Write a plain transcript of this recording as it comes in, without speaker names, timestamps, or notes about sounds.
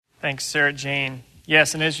Thanks, Sarah Jane.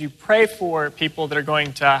 Yes, and as you pray for people that are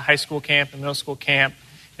going to high school camp and middle school camp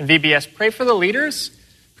and VBS, pray for the leaders,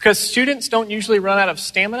 because students don't usually run out of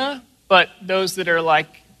stamina, but those that are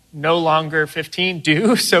no longer 15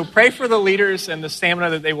 do. So pray for the leaders and the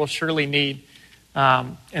stamina that they will surely need.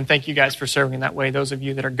 And thank you guys for serving in that way, those of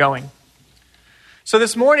you that are going. So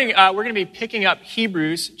this morning, we're going to be picking up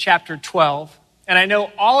Hebrews chapter 12. And I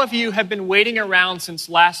know all of you have been waiting around since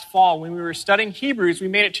last fall. When we were studying Hebrews, we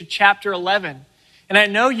made it to chapter 11. And I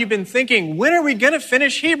know you've been thinking, when are we going to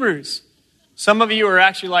finish Hebrews? Some of you are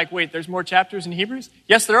actually like, wait, there's more chapters in Hebrews?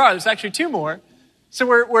 Yes, there are. There's actually 2 more. So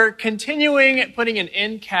we're continuing putting an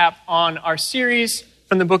end cap on our series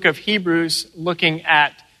from the book of Hebrews, looking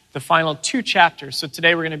at the final 2 chapters. So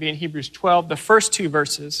today we're going to be in Hebrews 12, the first 2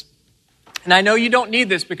 verses. And I know you don't need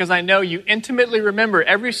this because I know you intimately remember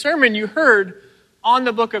every sermon you heard on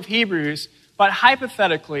the book of Hebrews. But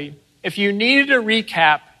hypothetically, if you needed a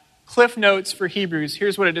recap, Cliff Notes for Hebrews,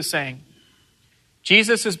 here's what it is saying.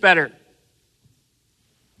 Jesus is better.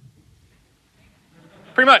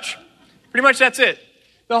 Pretty much that's it.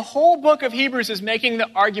 The whole book of Hebrews is making the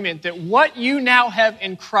argument that what you now have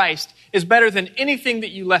in Christ is better than anything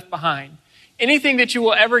that you left behind, anything that you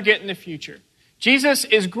will ever get in the future. Jesus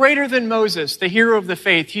is greater than Moses, the hero of the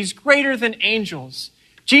faith. He's greater than angels.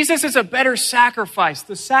 Jesus is a better sacrifice,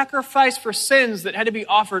 the sacrifice for sins that had to be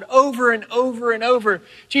offered over and over and over.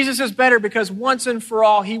 Jesus is better because once and for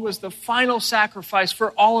all, he was the final sacrifice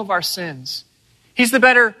for all of our sins. He's the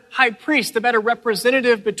better high priest, the better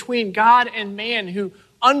representative between God and man who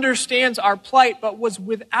understands our plight but was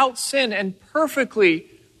without sin and perfectly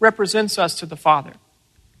represents us to the Father.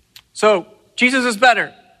 So, Jesus is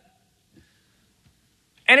better.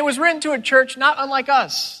 And it was written to a church not unlike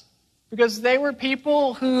us, because they were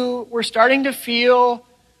people who were starting to feel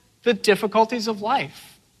the difficulties of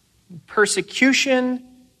life. Persecution,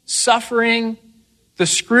 suffering, the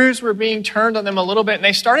screws were being turned on them a little bit, and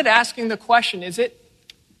they started asking the question, is it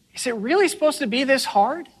really supposed to be this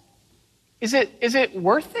hard? Is it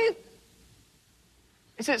worth it?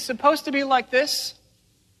 Is it supposed to be like this?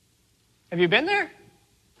 Have you been there?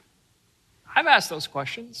 I've asked those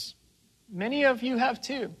questions. Many of you have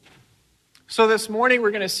too. So this morning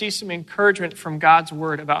we're going to see some encouragement from God's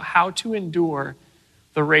word about how to endure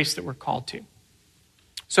the race that we're called to.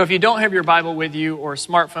 So if you don't have your Bible with you or a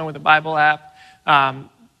smartphone with a Bible app,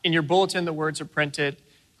 in your bulletin the words are printed.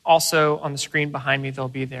 Also on the screen behind me they'll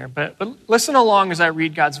be there. But listen along as I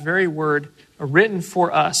read God's very word written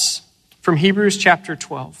for us from Hebrews chapter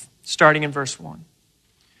 12, starting in verse 1.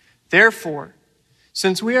 Therefore,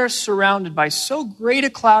 since we are surrounded by so great a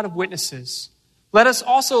cloud of witnesses, let us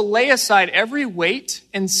also lay aside every weight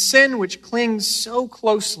and sin which clings so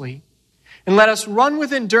closely, and let us run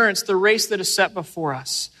with endurance the race that is set before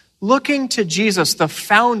us, looking to Jesus, the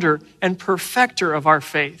founder and perfecter of our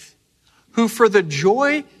faith, who for the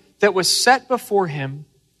joy that was set before him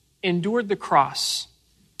endured the cross,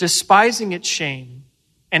 despising its shame,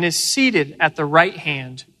 and is seated at the right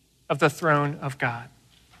hand of the throne of God.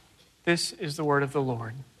 This is the word of the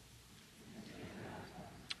Lord.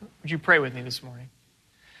 Would you pray with me this morning?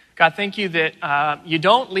 God, thank you that you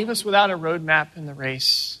don't leave us without a roadmap in the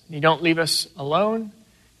race. You don't leave us alone.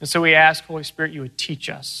 And so we ask, Holy Spirit, you would teach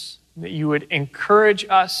us, that you would encourage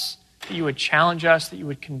us, that you would challenge us, that you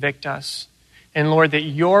would convict us. And Lord, that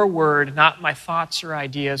your word, not my thoughts or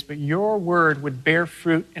ideas, but your word would bear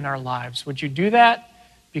fruit in our lives. Would you do that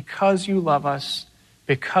because you love us,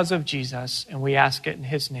 because of Jesus? And we ask it in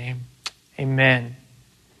his name. Amen.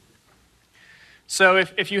 So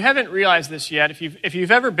if you haven't realized this yet, if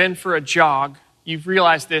you've ever been for a jog, you've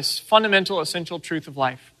realized this fundamental, essential truth of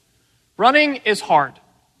life. Running is hard.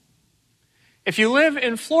 If you live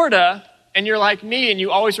in Florida and you're like me and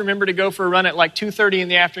you always remember to go for a run at 2:30 in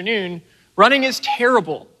the afternoon, running is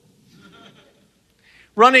terrible.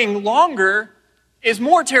 Running longer is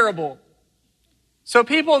more terrible. So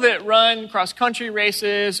people that run cross-country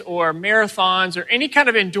races or marathons or any kind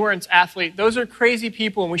of endurance athlete, those are crazy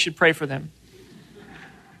people and we should pray for them.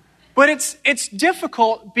 But it's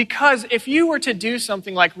difficult because if you were to do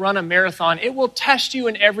something like run a marathon, it will test you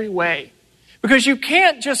in every way. Because you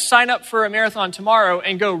can't just sign up for a marathon tomorrow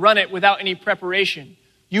and go run it without any preparation.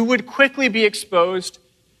 You would quickly be exposed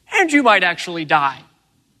and you might actually die.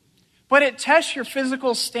 But it tests your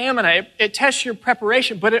physical stamina, it tests your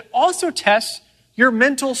preparation, but it also tests your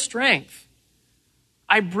mental strength.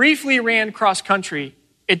 I briefly ran cross country.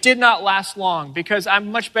 It did not last long because I'm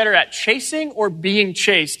much better at chasing or being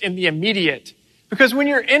chased in the immediate. Because when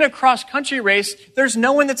you're in a cross-country race, there's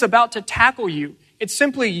no one that's about to tackle you. It's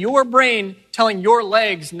simply your brain telling your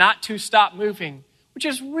legs not to stop moving. which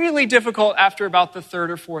is really difficult after about the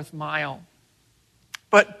third or fourth mile.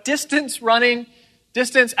 But distance running,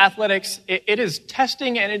 distance athletics, it is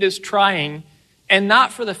testing and it is trying, and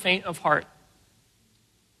not for the faint of heart.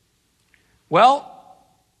 Well,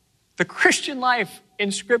 the Christian life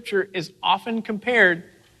in Scripture is often compared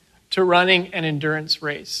to running an endurance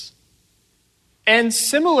race. And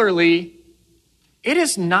similarly, it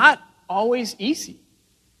is not always easy.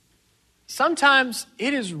 Sometimes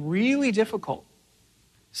it is really difficult.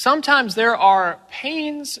 Sometimes there are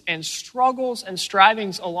pains and struggles and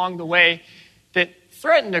strivings along the way that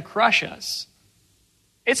threaten to crush us.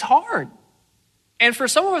 It's hard. And for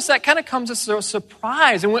some of us, that kind of comes as a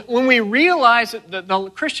surprise. And when we realize that the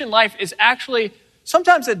Christian life is actually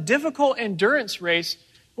sometimes a difficult endurance race,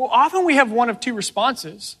 well, often we have one of two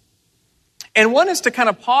responses. And one is to kind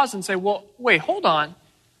of pause and say, well, wait, hold on.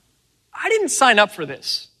 I didn't sign up for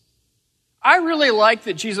this. I really like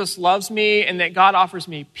that Jesus loves me and that God offers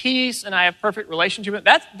me peace and I have perfect relationship with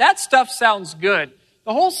him. That stuff sounds good.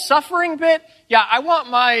 The whole suffering bit, yeah, I want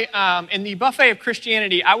in the buffet of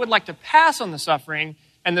Christianity, I would like to pass on the suffering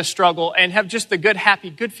and the struggle and have just the good, happy,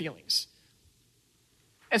 good feelings.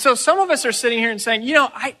 And so some of us are sitting here and saying,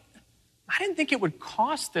 I didn't think it would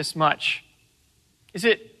cost this much. Is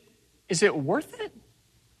it worth it?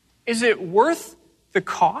 Is it worth the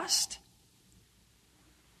cost?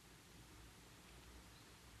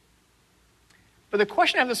 But the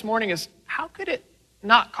question I have this morning is, how could it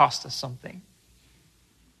not cost us something?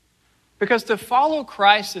 Because to follow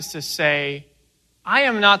Christ is to say, I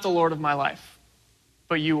am not the Lord of my life,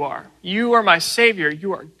 but you are. You are my Savior.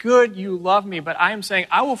 You are good. You love me. But I am saying,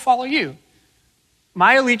 I will follow you.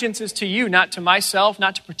 My allegiance is to you, not to myself,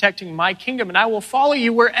 not to protecting my kingdom. And I will follow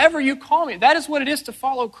you wherever you call me. That is what it is to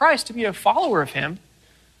follow Christ, to be a follower of him.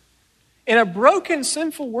 In a broken,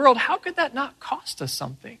 sinful world, how could that not cost us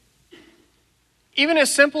something? Even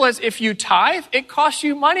as simple as if you tithe, it costs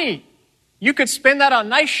you money. You could spend that on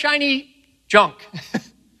nice, shiny junk.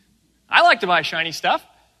 I like to buy shiny stuff.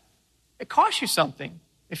 It costs you something.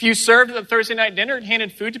 If you served at the Thursday night dinner and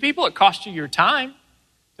handed food to people, it costs you your time.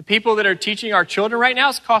 The people that are teaching our children right now,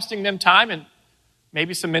 it's costing them time and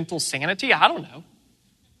maybe some mental sanity. I don't know.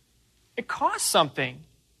 It costs something.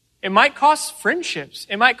 It might cost friendships.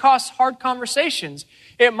 It might cost hard conversations.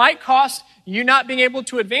 It might cost you not being able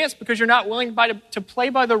to advance because you're not willing to play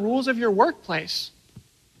by the rules of your workplace.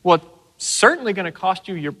 Well, it's certainly going to cost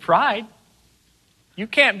you your pride. You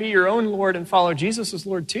can't be your own Lord and follow Jesus as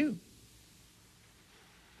Lord too.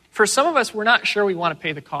 For some of us, we're not sure we want to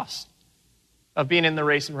pay the cost of being in the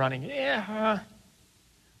race and running. I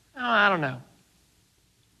don't know.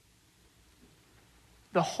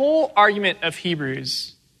 The whole argument of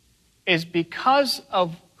Hebrews is because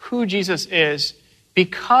of who Jesus is,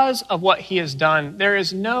 because of what he has done, there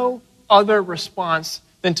is no other response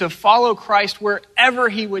than to follow Christ wherever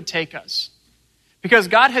he would take us. Because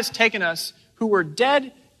God has taken us, who were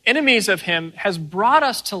dead enemies of him, has brought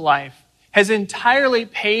us to life, has entirely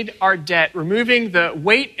paid our debt, removing the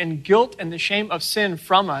weight and guilt and the shame of sin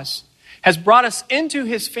from us, has brought us into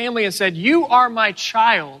his family and said, you are my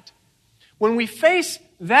child. When we face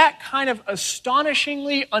that kind of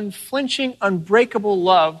astonishingly unflinching, unbreakable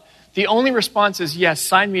love, the only response is, yes,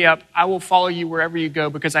 sign me up. I will follow you wherever you go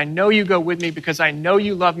because I know you go with me, because I know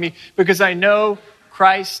you love me, because I know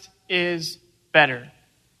Christ is better.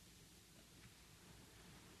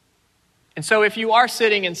 And so if you are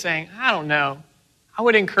sitting and saying, I don't know, I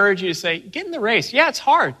would encourage you to say, get in the race. Yeah, it's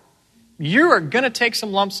hard. You are going to take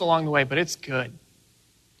some lumps along the way, but it's good.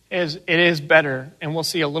 It is better, and we'll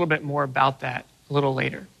see a little bit more about that a little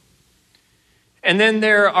later. And then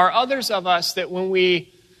there are others of us that when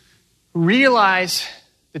we realize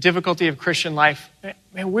the difficulty of Christian life,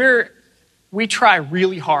 man, we try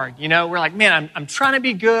really hard. We're like, man, I'm trying to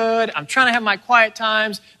be good. I'm trying to have my quiet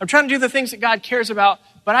times. I'm trying to do the things that God cares about.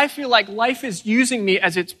 But I feel like life is using me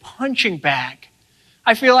as its punching bag.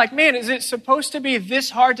 I feel like, man, is it supposed to be this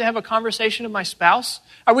hard to have a conversation with my spouse?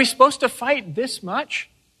 Are we supposed to fight this much?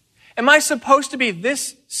 Am I supposed to be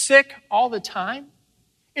this sick all the time?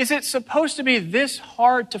 Is it supposed to be this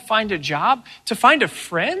hard to find a job, to find a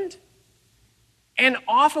friend? And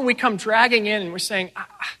often we come dragging in and we're saying,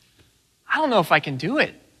 I don't know if I can do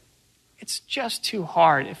it. It's just too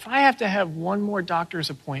hard. If I have to have one more doctor's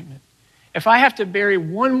appointment, if I have to bury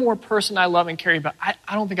one more person I love and care about, I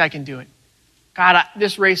don't think I can do it. God,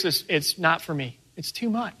 this race it's not for me. It's too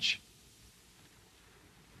much.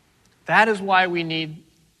 That is why we need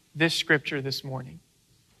this scripture this morning.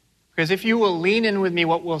 Because if you will lean in with me,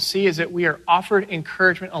 what we'll see is that we are offered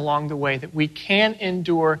encouragement along the way, that we can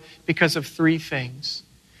endure because of three things.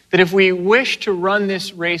 That if we wish to run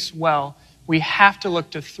this race well, we have to look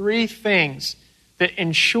to three things that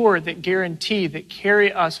ensure, that guarantee, that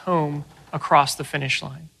carry us home across the finish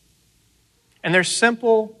line. And they're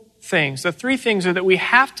simple things. The three things are that we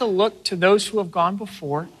have to look to those who have gone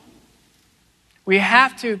before. We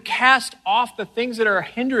have to cast off the things that are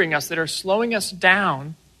hindering us, that are slowing us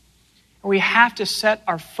down. And we have to set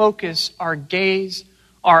our focus, our gaze,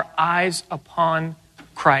 our eyes upon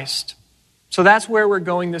Christ. So that's where we're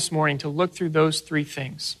going this morning, to look through those three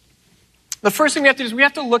things. The first thing we have to do is we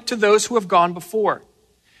have to look to those who have gone before.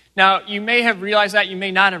 Now, you may have realized that, you may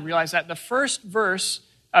not have realized that. The first verse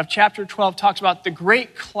of chapter 12 talks about the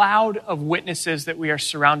great cloud of witnesses that we are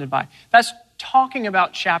surrounded by. That's talking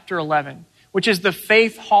about chapter 11, which is the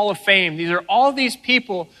Faith Hall of Fame. These are all these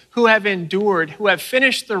people who have endured, who have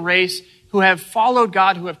finished the race, who have followed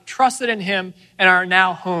God, who have trusted in Him, and are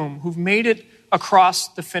now home, who've made it across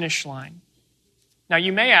the finish line. Now,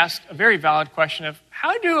 you may ask a very valid question of,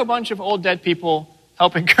 how do a bunch of old dead people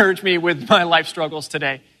help encourage me with my life struggles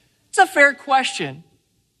today? It's a fair question.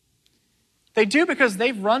 They do because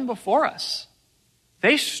they've run before us.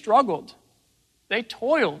 They struggled. They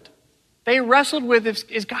toiled. They wrestled with,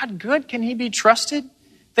 is God good? Can He be trusted?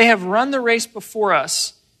 They have run the race before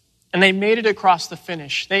us, and they made it across the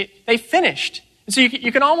finish. They finished. And so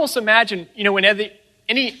you can almost imagine, when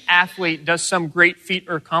any athlete does some great feat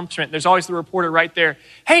or accomplishment, there's always the reporter right there.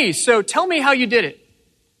 Hey, so tell me how you did it.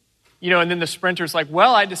 And then the sprinter's like,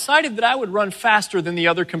 well, I decided that I would run faster than the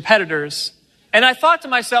other competitors. And I thought to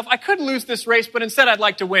myself, I could lose this race, but instead I'd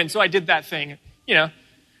like to win. So I did that thing.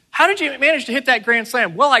 How did you manage to hit that grand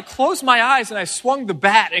slam? Well, I closed my eyes and I swung the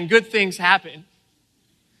bat and good things happened.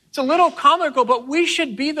 It's a little comical, but we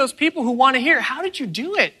should be those people who want to hear, how did you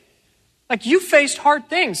do it? Like, you faced hard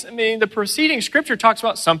things. The preceding scripture talks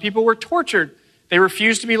about some people were tortured. They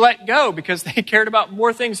refused to be let go because they cared about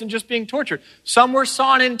more things than just being tortured. Some were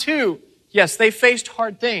sawn in two. Yes, they faced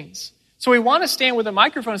hard things. So we want to stand with a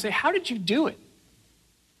microphone and say, how did you do it?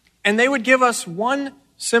 And they would give us one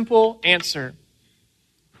simple answer: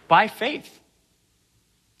 by faith.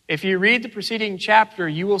 If you read the preceding chapter,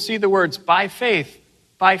 you will see the words, by faith,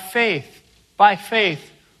 by faith, by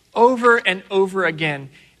faith, over and over again.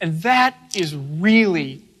 And that is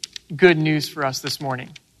really good news for us this morning.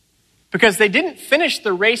 Because they didn't finish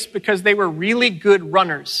the race because they were really good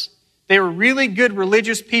runners. They were really good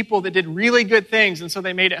religious people that did really good things, and so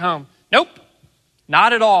they made it home. Nope,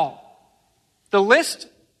 not at all. The list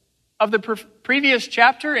of the previous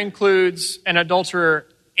chapter includes an adulterer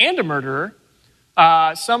and a murderer,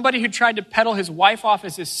 somebody who tried to peddle his wife off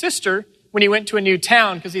as his sister when he went to a new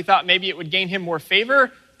town because he thought maybe it would gain him more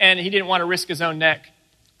favor, and he didn't want to risk his own neck.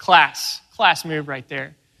 Class move right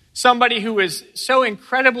there. Somebody who was so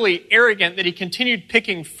incredibly arrogant that he continued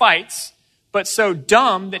picking fights, but so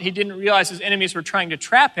dumb that he didn't realize his enemies were trying to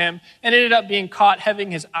trap him, and ended up being caught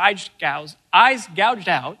having his eyes gouged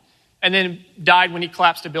out, and then died when he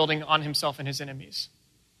collapsed a building on himself and his enemies.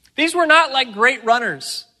 These were not like great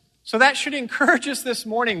runners. So that should encourage us this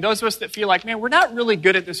morning, those of us that feel like, man, we're not really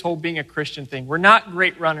good at this whole being a Christian thing. We're not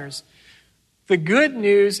great runners. The good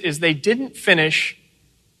news is they didn't finish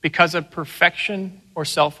because of perfection or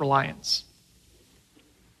self-reliance.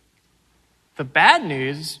 The bad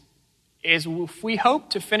news is if we hope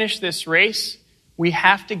to finish this race, we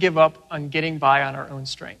have to give up on getting by on our own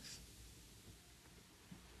strength.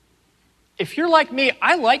 If you're like me,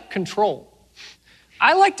 I like control.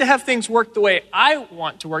 I like to have things work the way I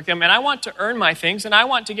want to work them, and I want to earn my things, and I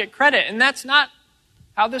want to get credit, and that's not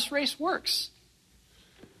how this race works.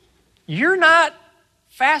 You're not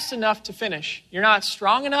fast enough to finish. You're not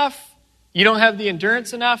strong enough. You don't have the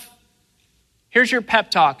endurance enough. Here's your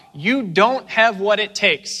pep talk. You don't have what it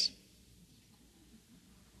takes.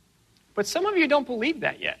 But some of you don't believe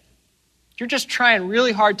that yet. You're just trying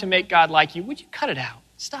really hard to make God like you. Would you cut it out?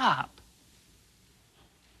 Stop.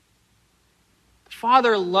 The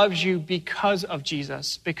Father loves you because of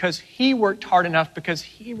Jesus, because He worked hard enough, because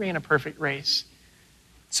He ran a perfect race.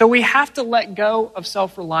 So we have to let go of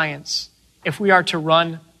self-reliance if we are to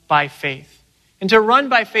run by faith. And to run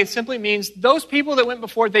by faith simply means those people that went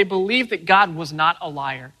before, they believed that God was not a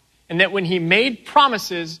liar, and that when He made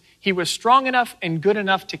promises, He was strong enough and good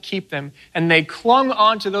enough to keep them. And they clung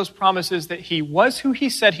on to those promises that He was who He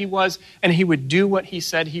said He was, and He would do what He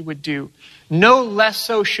said He would do. No less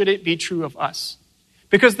so should it be true of us.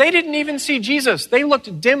 Because they didn't even see Jesus. They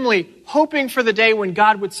looked dimly, hoping for the day when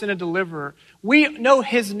God would send a deliverer. We know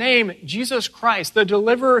His name, Jesus Christ, the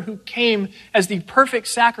deliverer who came as the perfect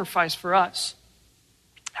sacrifice for us.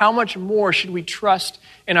 How much more should we trust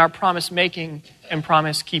in our promise-making and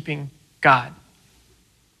promise-keeping God?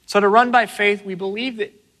 So to run by faith, we believe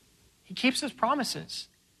that He keeps His promises.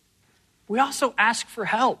 we also ask for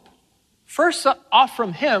help. First off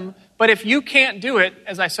from him, but if you can't do it,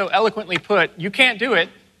 as I so eloquently put, you can't do it,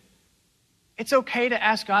 it's okay to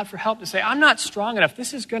ask God for help, to say, I'm not strong enough.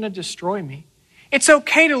 This is going to destroy me. It's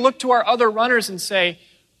okay to look to our other runners and say,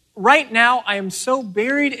 right now I am so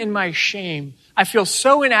buried in my shame. I feel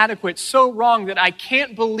so inadequate, so wrong that I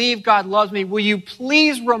can't believe God loves me. Will you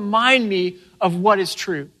please remind me of what is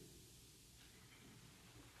true?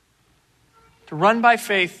 To run by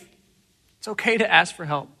faith, it's okay to ask for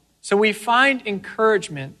help. So we find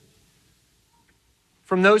encouragement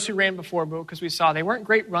from those who ran before, because we saw they weren't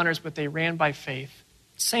great runners, but they ran by faith.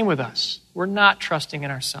 Same with us. We're not trusting in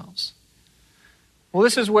ourselves. Well,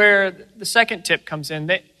 this is where the second tip comes in.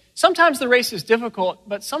 That sometimes the race is difficult,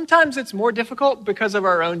 but sometimes it's more difficult because of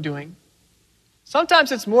our own doing.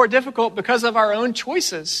 Sometimes it's more difficult because of our own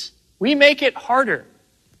choices. We make it harder.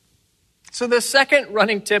 So the second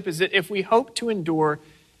running tip is that if we hope to endure,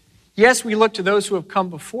 yes, we look to those who have come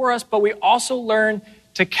before us, but we also learn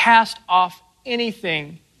to cast off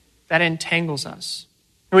anything that entangles us.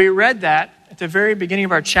 And we read that at the very beginning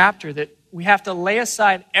of our chapter, that we have to lay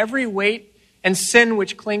aside every weight and sin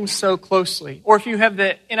which clings so closely. Or if you have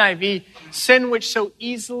the NIV, sin which so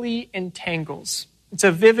easily entangles. It's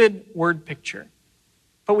a vivid word picture.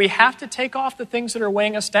 But we have to take off the things that are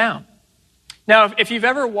weighing us down. Now, if you've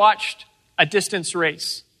ever watched a distance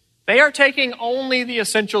race, they are taking only the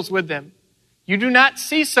essentials with them. You do not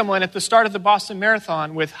see someone at the start of the Boston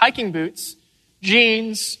Marathon with hiking boots,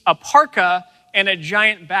 jeans, a parka, and a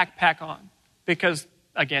giant backpack on. Because,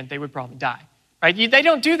 again, they would probably die. Right? They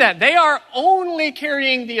don't do that. They are only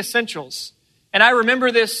carrying the essentials. And I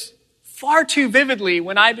remember this far too vividly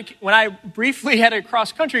when I briefly had a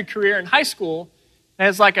cross-country career in high school.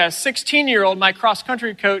 As like a 16-year-old, my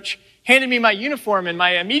cross-country coach handed me my uniform, and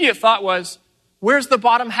my immediate thought was, where's the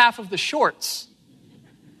bottom half of the shorts?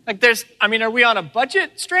 Like are we on a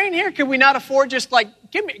budget strain here? Could we not afford just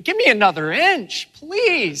give me another inch,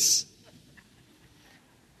 please?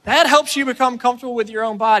 That helps you become comfortable with your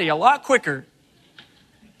own body a lot quicker.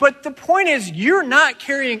 But the point is, you're not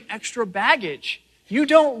carrying extra baggage. You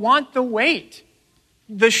don't want the weight.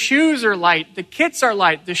 The shoes are light, the kits are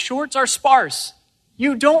light, the shorts are sparse.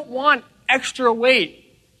 You don't want extra weight.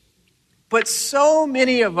 But so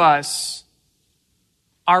many of us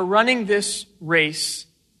are running this race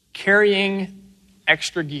carrying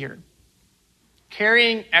extra gear,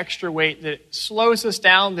 carrying extra weight that slows us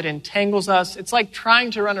down, that entangles us. It's like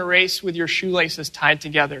trying to run a race with your shoelaces tied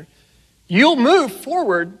together. You'll move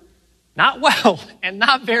forward, not well, and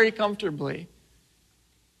not very comfortably.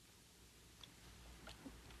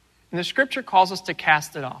 And the scripture calls us to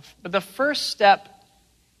cast it off. But the first step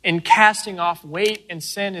in casting off weight and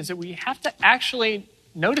sin is that we have to actually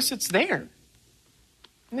notice it's there.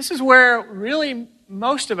 And this is where really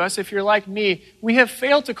most of us, if you're like me, we have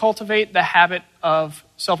failed to cultivate the habit of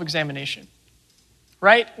self-examination.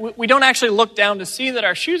 Right? We don't actually look down to see that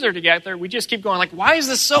our shoes are together. We just keep going why is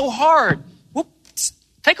this so hard? Whoops,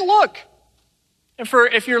 take a look. And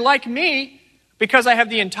if you're like me, because I have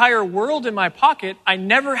the entire world in my pocket, I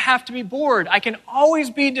never have to be bored. I can always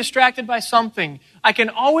be distracted by something. I can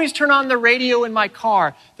always turn on the radio in my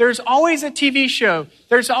car. There's always a TV show.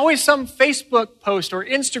 There's always some Facebook post or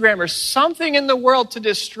Instagram or something in the world to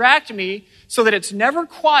distract me so that it's never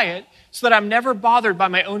quiet, so that I'm never bothered by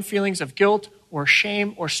my own feelings of guilt or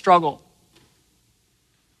shame or struggle.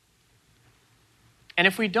 And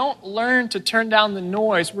if we don't learn to turn down the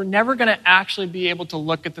noise, we're never going to actually be able to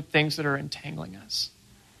look at the things that are entangling us.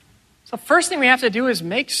 So the first thing we have to do is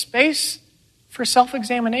make space for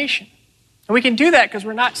self-examination. And we can do that because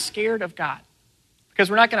we're not scared of God. Because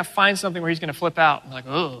we're not going to find something where he's going to flip out and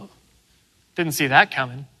oh, didn't see that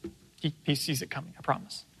coming. He sees it coming, I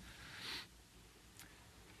promise.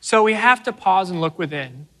 So we have to pause and look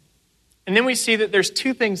within. And then we see that there's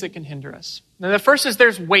two things that can hinder us. Now, the first is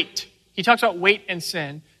there's weight. He talks about weight and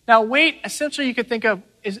sin. Now, weight, essentially you could think of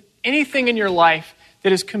is anything in your life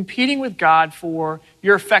that is competing with God for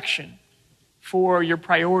your affection, for your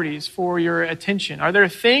priorities, for your attention. Are there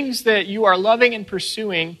things that you are loving and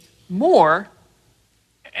pursuing more?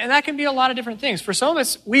 And that can be a lot of different things. For some of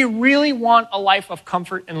us, we really want a life of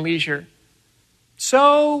comfort and leisure.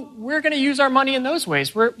 So we're going to use our money in those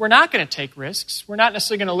ways. We're not going to take risks. We're not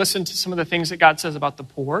necessarily going to listen to some of the things that God says about the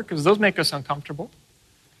poor, because those make us uncomfortable.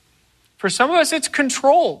 For some of us, it's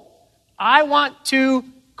control. I want to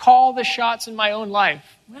call the shots in my own life.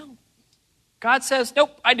 Well, God says,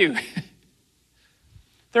 nope, I do.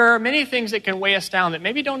 There are many things that can weigh us down that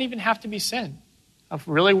maybe don't even have to be sin, of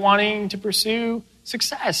really wanting to pursue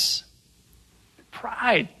success,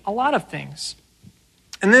 pride, a lot of things.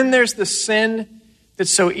 And then there's the sin that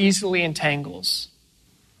so easily entangles.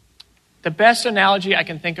 The best analogy I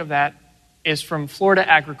can think of that is from Florida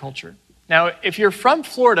agriculture. Now, if you're from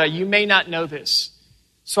Florida, you may not know this,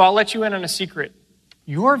 so I'll let you in on a secret.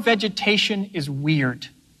 Your vegetation is weird.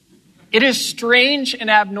 It is strange and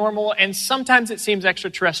abnormal, and sometimes it seems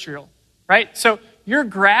extraterrestrial, right? So your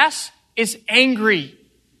grass is angry.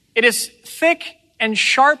 It is thick and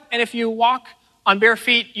sharp, and if you walk on bare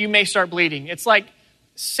feet, you may start bleeding. It's like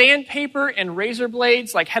sandpaper and razor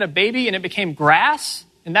blades like had a baby and it became grass,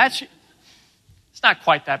 and it's not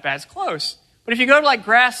quite that bad. It's close. But if you go to like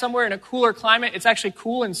grass somewhere in a cooler climate, it's actually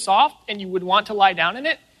cool and soft, and you would want to lie down in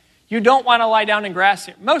it. You don't want to lie down in grass,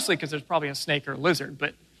 mostly because there's probably a snake or a lizard.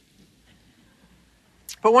 But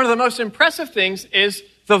one of the most impressive things is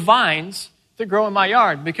the vines that grow in my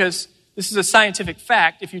yard, because this is a scientific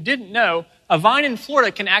fact. If you didn't know, a vine in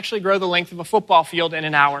Florida can actually grow the length of a football field in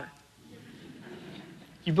an hour.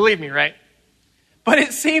 You believe me, right? But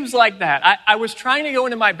it seems like that. I was trying to go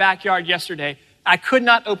into my backyard yesterday. I could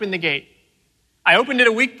not open the gate. I opened it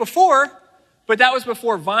a week before, but that was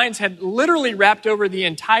before vines had literally wrapped over the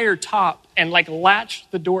entire top and like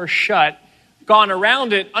latched the door shut, gone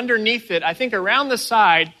around it, underneath it, I think around the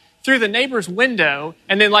side, through the neighbor's window,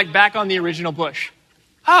 and then like back on the original bush.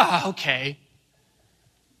 Okay.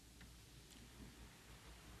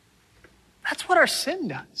 That's what our sin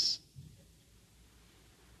does.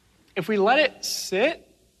 If we let it sit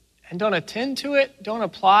and don't attend to it, don't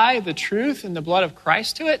apply the truth and the blood of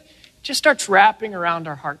Christ to it, it just starts wrapping around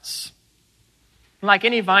our hearts. And like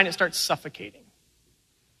any vine, it starts suffocating.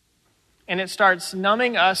 And it starts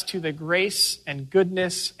numbing us to the grace and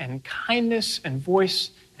goodness and kindness and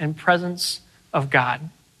voice and presence of God.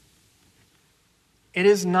 It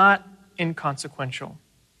is not inconsequential.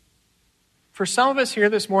 For some of us here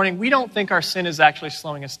this morning, we don't think our sin is actually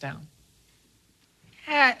slowing us down.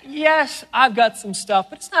 Yes, I've got some stuff,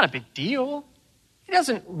 but it's not a big deal. It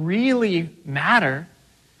doesn't really matter.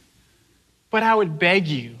 But I would beg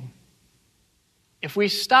you, if we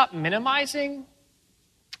stop minimizing,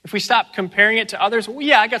 if we stop comparing it to others, well,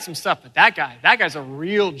 yeah, I got some stuff, but that guy's a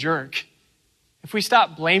real jerk. If we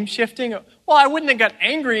stop blame shifting, well, I wouldn't have got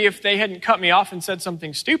angry if they hadn't cut me off and said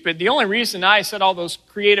something stupid. The only reason I said all those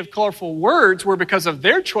creative, colorful words were because of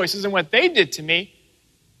their choices and what they did to me.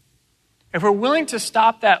 If we're willing to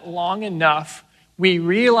stop that long enough, we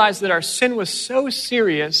realize that our sin was so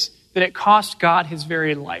serious that it cost God his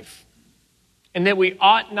very life, and that we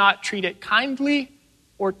ought not treat it kindly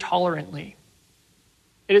or tolerantly.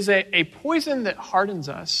 It is a poison that hardens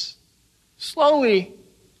us, slowly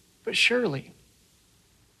but surely.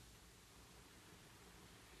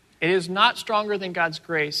 It is not stronger than God's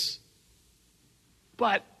grace,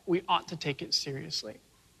 but we ought to take it seriously.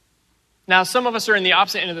 Now, some of us are in the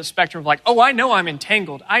opposite end of the spectrum of like, oh, I know I'm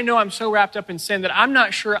entangled. I know I'm so wrapped up in sin that I'm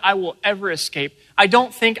not sure I will ever escape. I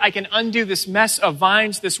don't think I can undo this mess of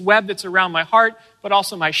vines, this web that's around my heart, but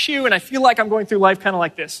also my shoe. And I feel like I'm going through life kind of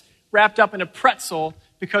like this, wrapped up in a pretzel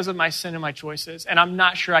because of my sin and my choices. And I'm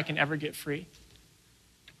not sure I can ever get free.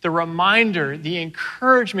 The reminder, the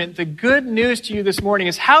encouragement, the good news to you this morning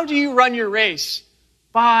is, how do you run your race?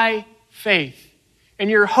 By faith. And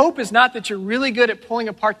your hope is not that you're really good at pulling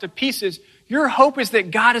apart the pieces. Your hope is that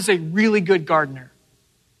God is a really good gardener.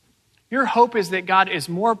 Your hope is that God is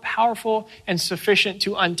more powerful and sufficient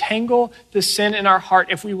to untangle the sin in our heart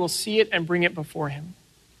if we will see it and bring it before him.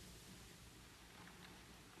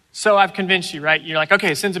 So I've convinced you, right? You're like,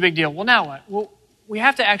 okay, sin's a big deal. Well, now what? Well, we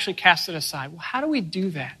have to actually cast it aside. Well, how do we do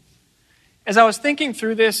that? As I was thinking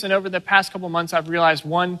through this, and over the past couple months, I've realized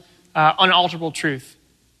one unalterable truth.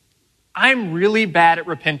 I'm really bad at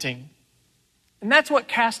repenting. And that's what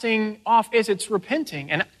casting off is. It's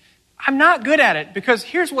repenting. And I'm not good at it, because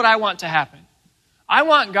here's what I want to happen. I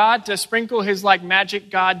want God to sprinkle his like magic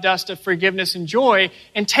God dust of forgiveness and joy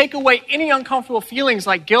and take away any uncomfortable feelings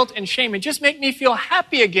like guilt and shame and just make me feel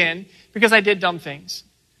happy again because I did dumb things.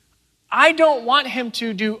 I don't want him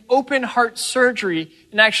to do open heart surgery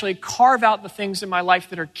and actually carve out the things in my life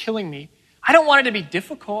that are killing me. I don't want it to be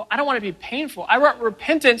difficult. I don't want it to be painful. I want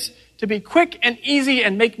repentance to be quick and easy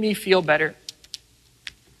and make me feel better.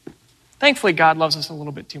 Thankfully, God loves us a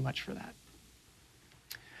little bit too much for that.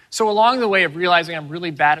 So along the way of realizing I'm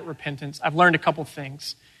really bad at repentance, I've learned a couple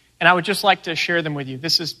things, and I would just like to share them with you.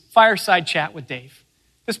 This is Fireside Chat with Dave.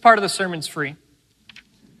 This part of the sermon's free.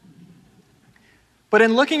 But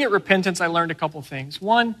in looking at repentance, I learned a couple things.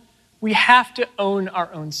 One, we have to own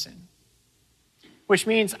our own sin, which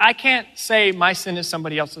means I can't say my sin is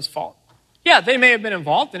somebody else's fault. Yeah, they may have been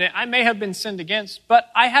involved in it. I may have been sinned against, but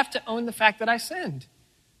I have to own the fact that I sinned.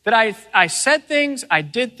 That I said things, I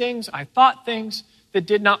did things, I thought things that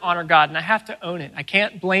did not honor God, and I have to own it. I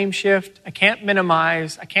can't blame shift. I can't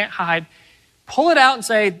minimize. I can't hide. Pull it out and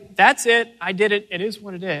say, that's it. I did it. It is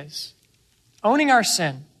what it is. Owning our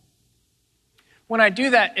sin. When I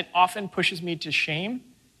do that, it often pushes me to shame,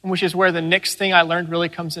 which is where the next thing I learned really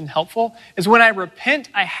comes in helpful, is when I repent,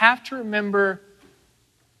 I have to remember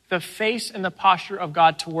the face and the posture of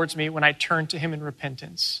God towards me when I turn to him in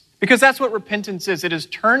repentance. Because that's what repentance is. It is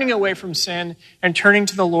turning away from sin and turning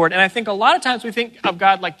to the Lord. And I think a lot of times we think of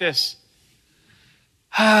God like this.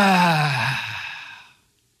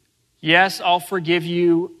 Yes, I'll forgive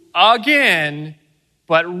you again,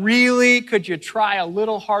 but really, could you try a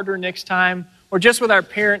little harder next time? Or just with our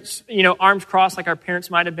parents, arms crossed like our parents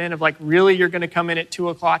might have been, of like, really, you're going to come in at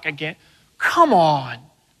 2:00 again? Come on.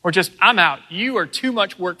 Or just, I'm out. You are too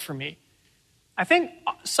much work for me. I think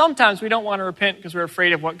sometimes we don't want to repent because we're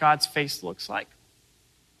afraid of what God's face looks like.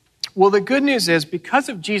 Well, the good news is, because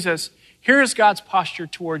of Jesus, here is God's posture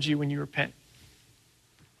towards you when you repent.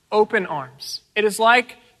 Open arms. It is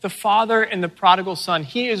like the father and the prodigal son.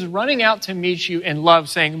 He is running out to meet you in love,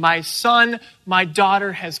 saying, my son, my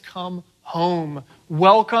daughter has come home.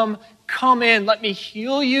 Welcome. Come in. Let me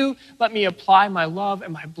heal you. Let me apply my love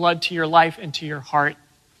and my blood to your life and to your heart.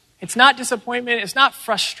 It's not disappointment. It's not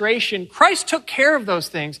frustration. Christ took care of those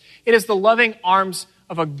things. It is the loving arms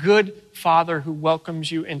of a good father who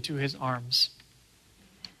welcomes you into his arms.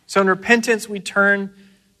 So in repentance, we turn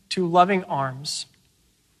to loving arms.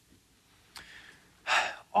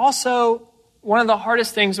 Also, one of the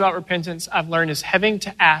hardest things about repentance I've learned is having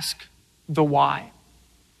to ask the why.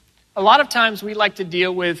 A lot of times we like to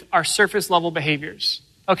deal with our surface level behaviors.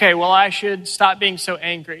 Okay, well, I should stop being so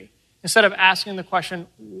angry. Instead of asking the question,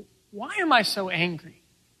 why am I so angry?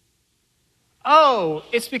 Oh,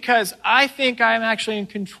 it's because I think I'm actually in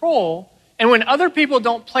control. And when other people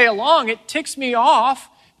don't play along, it ticks me off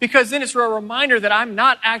because then it's a reminder that I'm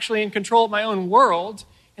not actually in control of my own world.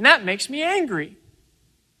 And that makes me angry.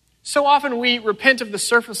 So often we repent of the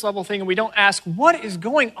surface level thing and we don't ask, what is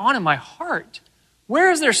going on in my heart?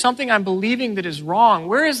 Where is there something I'm believing that is wrong?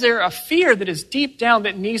 Where is there a fear that is deep down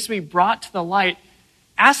that needs to be brought to the light?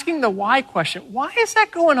 Asking the why question, why is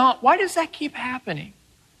that going on? Why does that keep happening?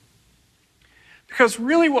 Because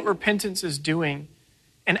really what repentance is doing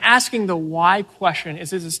and asking the why question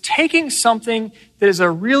is taking something that is a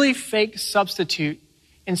really fake substitute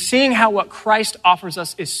and seeing how what Christ offers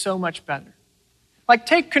us is so much better. Like,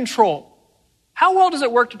 take control. How well does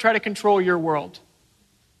it work to try to control your world?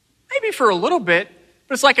 Maybe for a little bit,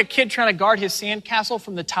 but it's like a kid trying to guard his sandcastle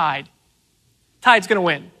from the tide. Tide's going to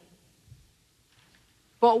win.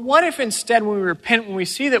 But what if instead when we repent, when we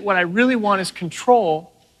see that what I really want is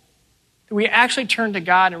control, that we actually turn to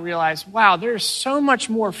God and realize, wow, there's so much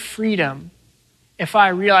more freedom if I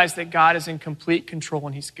realize that God is in complete control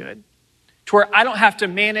and he's good. To where I don't have to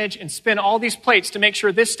manage and spin all these plates to make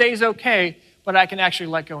sure this stays okay, but I can actually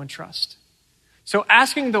let go and trust. So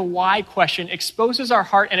asking the why question exposes our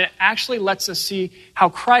heart, and it actually lets us see how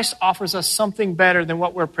Christ offers us something better than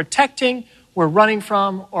what we're protecting, we're running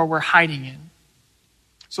from, or we're hiding in.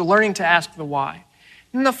 So learning to ask the why.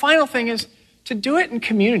 And the final thing is to do it in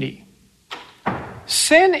community.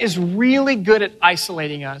 Sin is really good at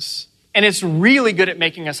isolating us, and it's really good at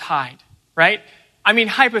making us hide, right? I mean,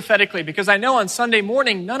 hypothetically, because I know on Sunday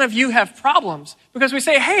morning, none of you have problems. Because we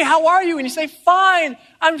say, hey, how are you? And you say, fine,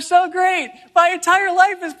 I'm so great. My entire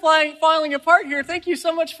life is falling apart here. Thank you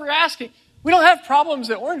so much for asking. We don't have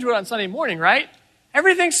problems at Orangewood on Sunday morning, right?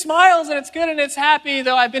 Everything smiles and it's good and it's happy,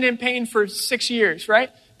 though I've been in pain for 6 years,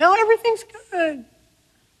 right? No, everything's good.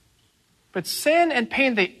 But sin and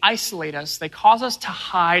pain, they isolate us. They cause us to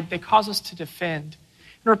hide. They cause us to defend.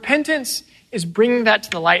 And repentance is bringing that to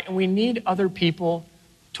the light, and we need other people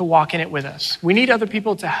to walk in it with us. We need other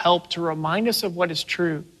people to help, to remind us of what is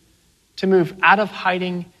true, to move out of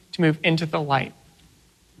hiding, to move into the light.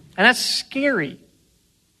 And that's scary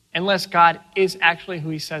unless God is actually who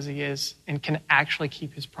he says he is and can actually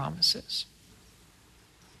keep his promises.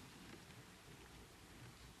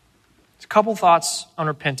 A couple thoughts on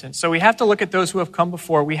repentance. So we have to look at those who have come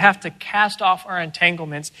before. We have to cast off our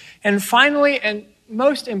entanglements. And finally, and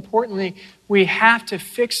most importantly, we have to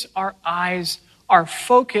fix our eyes, our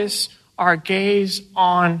focus, our gaze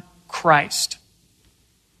on Christ.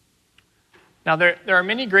 Now, there are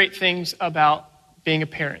many great things about being a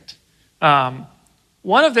parent.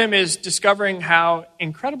 One of them is discovering how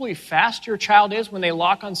incredibly fast your child is when they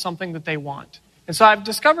lock on something that they want. And so I've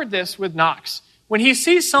discovered this with Knox. When he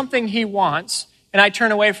sees something he wants, and I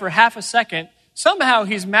turn away for half a second, somehow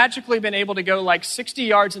he's magically been able to go like 60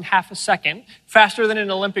 yards in half a second, faster than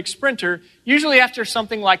an Olympic sprinter, usually after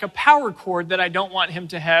something like a power cord that I don't want him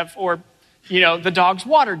to have, or the dog's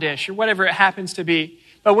water dish or whatever it happens to be.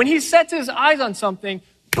 But when he sets his eyes on something,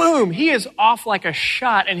 boom, he is off like a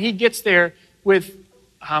shot, and he gets there with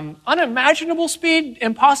unimaginable speed,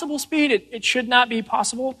 impossible speed. It should not be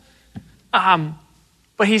possible.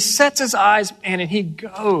 But he sets his eyes, and he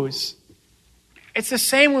goes. It's the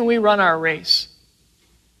same when we run our race.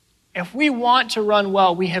 If we want to run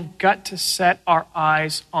well, we have got to set our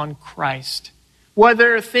eyes on Christ.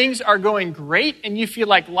 Whether things are going great and you feel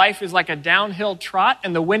like life is like a downhill trot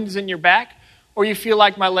and the wind is in your back, or you feel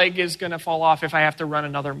like my leg is going to fall off if I have to run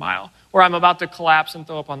another mile, or I'm about to collapse and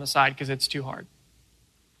throw up on the side because it's too hard.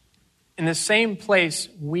 In the same place,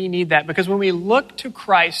 we need that, because when we look to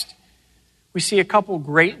Christ, we see a couple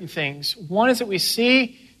great things. One is that we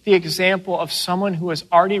see the example of someone who has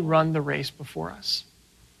already run the race before us.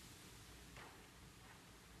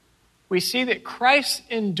 We see that Christ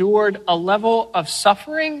endured a level of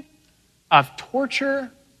suffering, of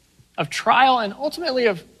torture, of trial, and ultimately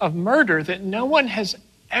of murder that no one has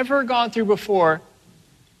ever gone through before,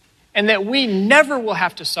 and that we never will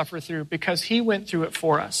have to suffer through because he went through it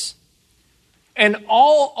for us. And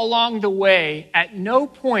all along the way, at no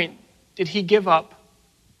point did he give up,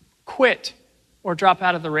 quit, or drop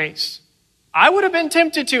out of the race. I would have been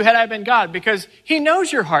tempted to had I been God, because he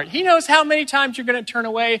knows your heart. He knows how many times you're going to turn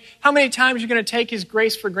away, how many times you're going to take his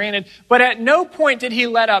grace for granted. But at no point did he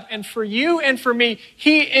let up. And for you and for me,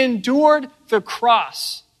 he endured the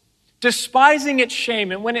cross, despising its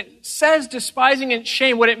shame. And when it says despising its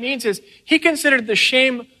shame, what it means is he considered the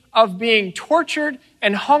shame of being tortured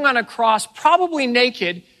and hung on a cross, probably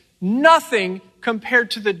naked, nothing compared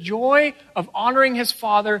to the joy of honoring his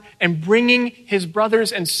Father and bringing his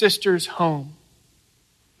brothers and sisters home.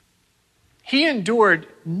 He endured,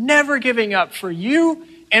 never giving up for you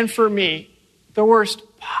and for me, the worst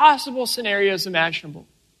possible scenarios imaginable.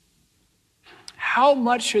 How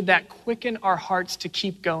much should that quicken our hearts to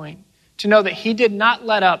keep going, to know that he did not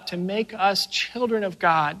let up to make us children of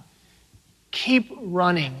God? Keep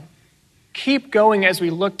running, keep going as we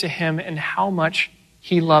look to him and how much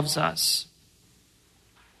he loves us.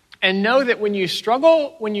 And know that when you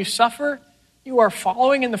struggle, when you suffer, you are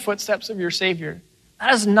following in the footsteps of your Savior.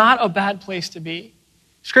 That is not a bad place to be.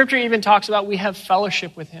 Scripture even talks about we have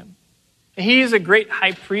fellowship with him. He is a great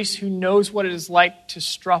high priest who knows what it is like to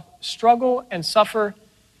struggle and suffer,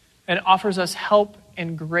 and offers us help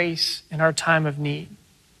and grace in our time of need.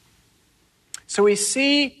 So we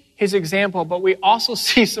see his example, but we also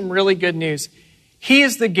see some really good news. He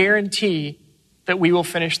is the guarantee that we will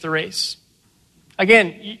finish the race.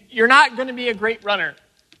 Again, you're not going to be a great runner.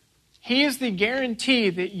 He is the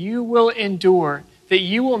guarantee that you will endure, that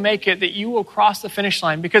you will make it, that you will cross the finish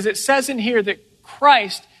line. Because it says in here that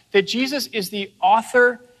Christ, that Jesus is the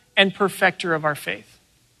author and perfecter of our faith.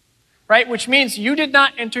 Right? Which means you did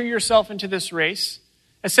not enter yourself into this race.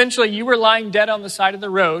 Essentially, you were lying dead on the side of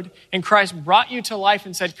the road, and Christ brought you to life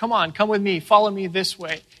and said, come on, come with me, follow me this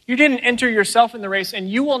way. You didn't enter yourself in the race, and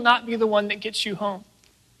you will not be the one that gets you home.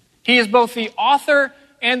 He is both the author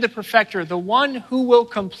and the perfecter, the one who will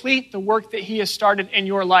complete the work that he has started in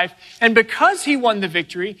your life. And because he won the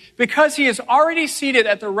victory, because he is already seated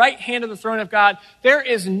at the right hand of the throne of God, there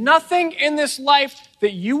is nothing in this life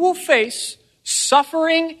that you will face,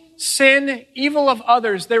 suffering, sin, evil of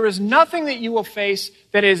others. There is nothing that you will face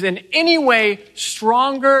that is in any way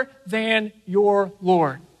stronger than your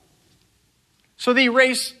Lord. So the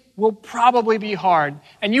race will probably be hard.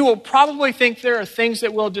 And you will probably think there are things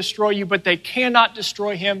that will destroy you, but they cannot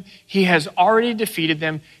destroy him. He has already defeated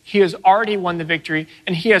them. He has already won the victory.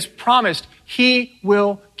 And he has promised he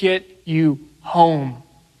will get you home.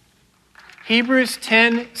 Hebrews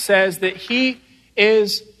 10 says that he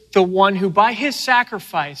is the one who by his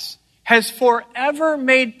sacrifice has forever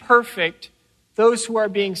made perfect those who are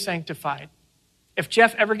being sanctified. If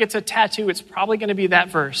Jeff ever gets a tattoo, it's probably going to be that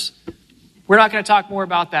verse. We're not going to talk more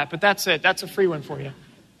about that, but that's it. That's a free one for you.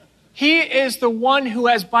 He is the one who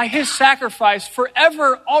has, by his sacrifice,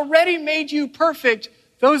 forever already made you perfect.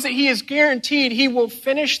 Those that he has guaranteed he will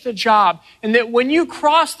finish the job. And that when you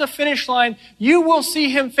cross the finish line, you will see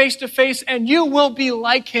him face to face, and you will be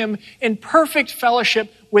like him in perfect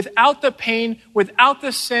fellowship, without the pain, without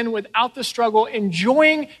the sin, without the struggle,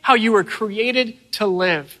 enjoying how you were created to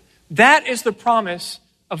live. That is the promise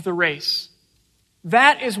of the race.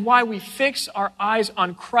 That is why we fix our eyes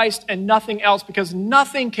on Christ and nothing else, because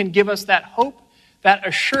nothing can give us that hope, that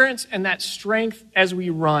assurance, and that strength as we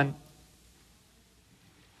run.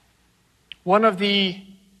 One of the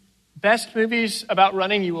best movies about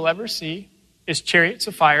running you will ever see is Chariots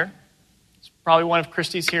of Fire. It's probably one of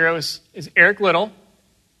Christy's heroes is Eric Liddell.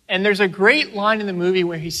 And there's a great line in the movie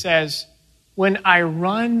where he says, When I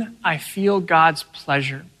run, I feel God's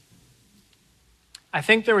pleasure. I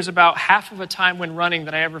think there was about half of a time when running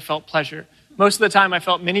that I ever felt pleasure. Most of the time I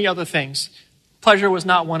felt many other things. Pleasure was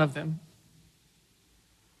not one of them.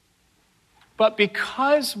 But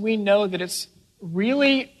because we know that it's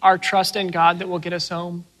really our trust in God that will get us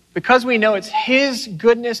home, because we know it's His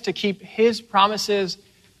goodness to keep His promises,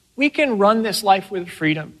 we can run this life with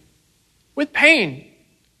freedom, with pain,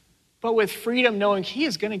 but with freedom knowing He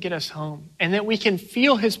is going to get us home, and that we can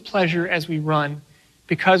feel His pleasure as we run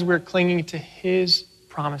because we're clinging to His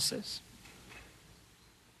promises.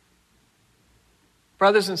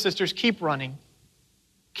 Brothers and sisters, keep running.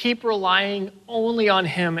 Keep relying only on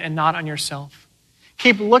Him and not on yourself.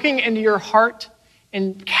 Keep looking into your heart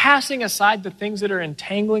and casting aside the things that are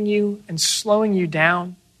entangling you and slowing you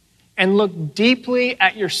down, and look deeply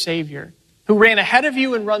at your Savior, who ran ahead of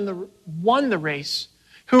you and won the race,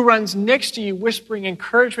 who runs next to you whispering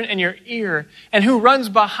encouragement in your ear, and who runs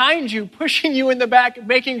behind you, pushing you in the back,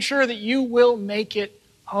 making sure that you will make it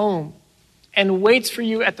home, and waits for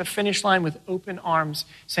you at the finish line with open arms,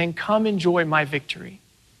 saying, "Come enjoy my victory."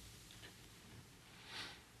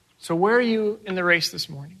 So where are you in the race this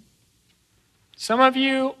morning? Some of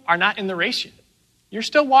you are not in the race yet. You're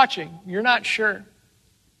still watching. You're not sure.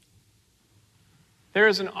 There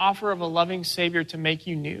is an offer of a loving Savior to make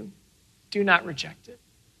you new. Do not reject it.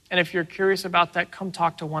 And if you're curious about that, come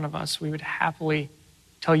talk to one of us. We would happily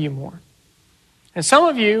tell you more. And some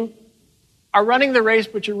of you are running the race,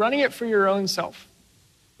 but you're running it for your own self.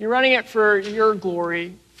 You're running it for your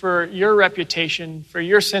glory, for your reputation, for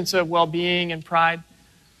your sense of well-being and pride.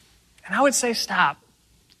 And I would say stop.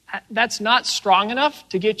 That's not strong enough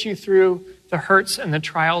to get you through the hurts and the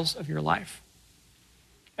trials of your life.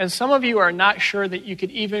 And some of you are not sure that you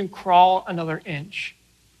could even crawl another inch.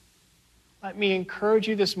 Let me encourage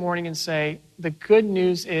you this morning and say, the good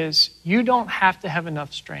news is you don't have to have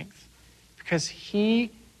enough strength, because He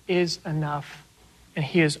is enough, and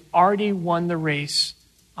He has already won the race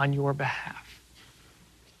on your behalf.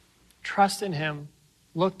 Trust in Him,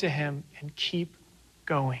 look to Him, and keep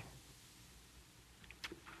going.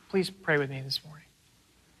 Please pray with me this morning.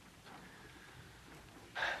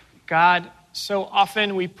 God, so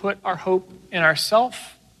often we put our hope in ourselves.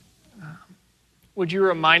 Would you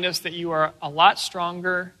remind us that you are a lot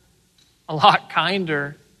stronger, a lot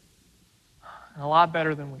kinder, and a lot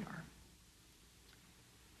better than we are?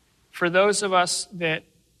 For those of us that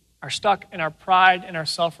are stuck in our pride and our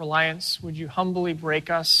self-reliance, would you humbly break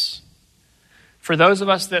us? For those of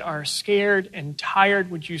us that are scared and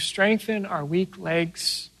tired, would you strengthen our weak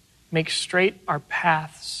legs? Make straight our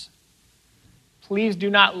paths. Please do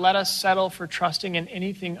not let us settle for trusting in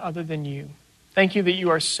anything other than you. Thank you that you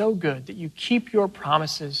are so good, that you keep your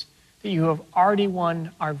promises, that you have already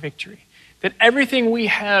won our victory, that everything we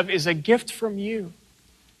have is a gift from you.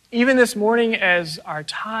 Even this morning, as our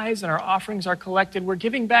tithes and our offerings are collected, we're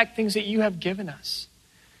giving back things that you have given us.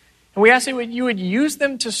 And we ask that you would use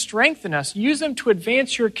them to strengthen us, use them to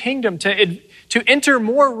advance your kingdom, to enter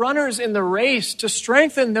more runners in the race, to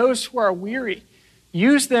strengthen those who are weary.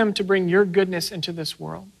 Use them to bring your goodness into this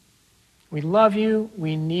world. We love you,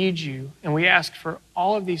 we need you, and we ask for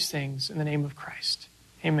all of these things in the name of Christ.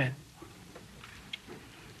 Amen.